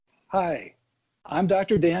Hi, I'm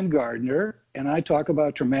Dr. Dan Gardner, and I talk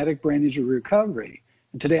about traumatic brain injury recovery.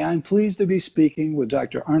 And today I'm pleased to be speaking with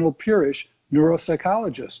Dr. Arnold Purish,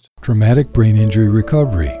 neuropsychologist. Traumatic brain injury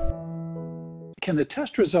recovery. Can the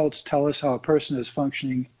test results tell us how a person is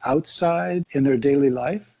functioning outside in their daily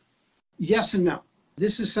life? Yes and no.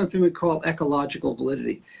 This is something we call ecological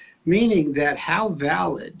validity, meaning that how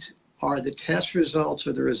valid are the test results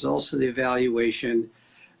or the results of the evaluation.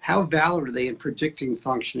 How valid are they in predicting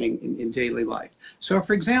functioning in daily life? So,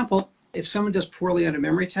 for example, if someone does poorly on a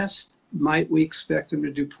memory test, might we expect them to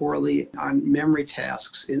do poorly on memory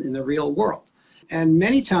tasks in the real world? And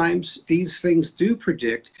many times these things do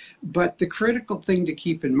predict, but the critical thing to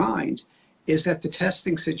keep in mind is that the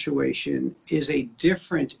testing situation is a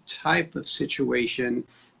different type of situation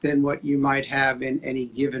than what you might have in any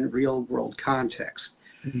given real world context.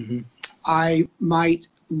 Mm-hmm. I might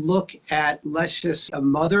look at, let's just, a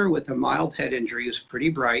mother with a mild head injury who's pretty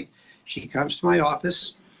bright. She comes to my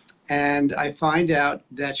office and I find out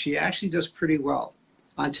that she actually does pretty well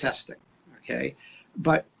on testing, okay?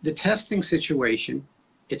 But the testing situation,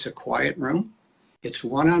 it's a quiet room, it's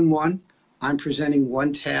one-on-one, I'm presenting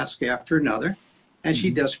one task after another, and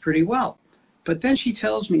she does pretty well. But then she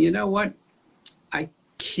tells me, you know what, I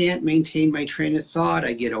can't maintain my train of thought.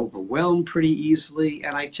 I get overwhelmed pretty easily,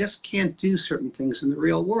 and I just can't do certain things in the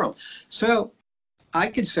real world. So I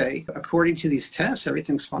could say, according to these tests,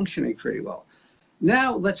 everything's functioning pretty well.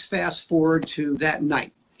 Now let's fast forward to that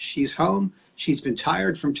night. She's home. She's been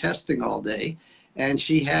tired from testing all day, and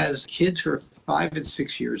she has kids who are 5 and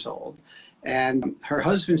 6 years old, and her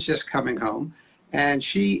husband's just coming home, and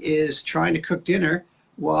she is trying to cook dinner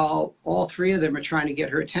while all three of them are trying to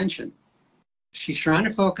get her attention. She's trying to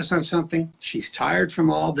focus on something, she's tired from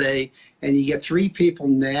all day, and you get three people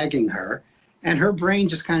nagging her, and her brain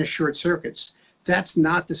just kind of short circuits. That's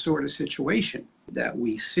not the sort of situation that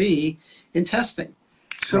we see in testing.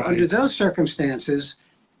 So right. Under those circumstances,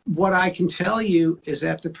 what I can tell you is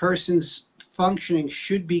that the person's functioning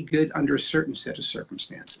should be good under a certain set of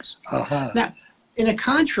circumstances. Uh-huh. Now, in a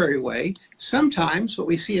contrary way, sometimes what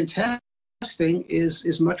we see in testing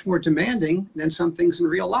is much more demanding than some things in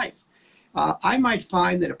real life. I might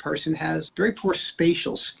find that a person has very poor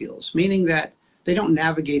spatial skills, meaning that they don't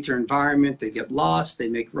navigate their environment, they get lost, they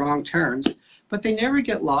make wrong turns, but they never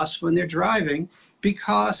get lost when they're driving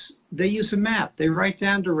because they use a map, they write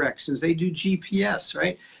down directions, they do GPS,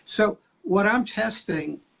 right? So what I'm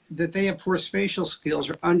testing, that they have poor spatial skills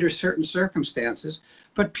are under certain circumstances,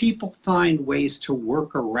 but people find ways to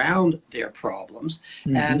work around their problems.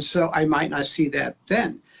 Mm-hmm. And so I might not see that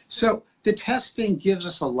then. So the testing gives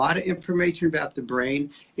us a lot of information about the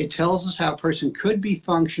brain. It tells us how a person could be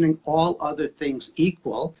functioning, all other things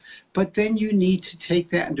equal, but then you need to take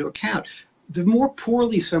that into account. The more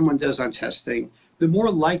poorly someone does on testing, the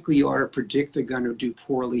more likely you are to predict they're going to do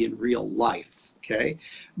poorly in real life, okay?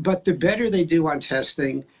 But the better they do on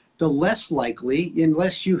testing, the less likely,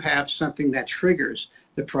 unless you have something that triggers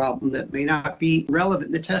the problem that may not be relevant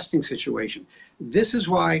in the testing situation. This is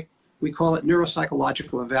why we call it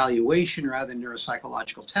neuropsychological evaluation rather than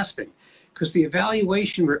neuropsychological testing, because the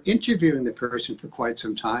evaluation, we're interviewing the person for quite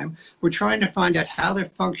some time. We're trying to find out how they're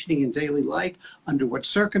functioning in daily life, under what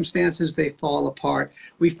circumstances they fall apart.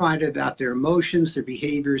 We find out about their emotions, their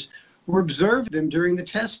behaviors. We observe them during the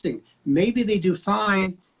testing. Maybe they do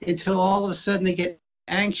fine until all of a sudden they get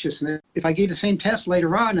anxious. And if I gave the same test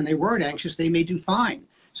later on and they weren't anxious, they may do fine.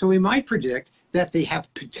 So we might predict that they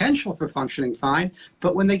have potential for functioning fine,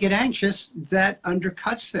 but when they get anxious, that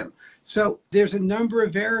undercuts them. So there's a number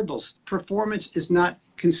of variables. Performance is not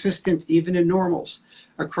consistent even in normals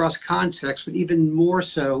across contexts, but even more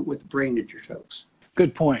so with brain injury folks.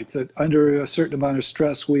 Good point, that under a certain amount of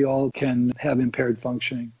stress, we all can have impaired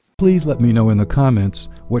functioning. Please let me know in the comments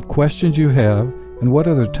what questions you have and what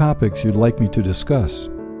other topics you'd like me to discuss.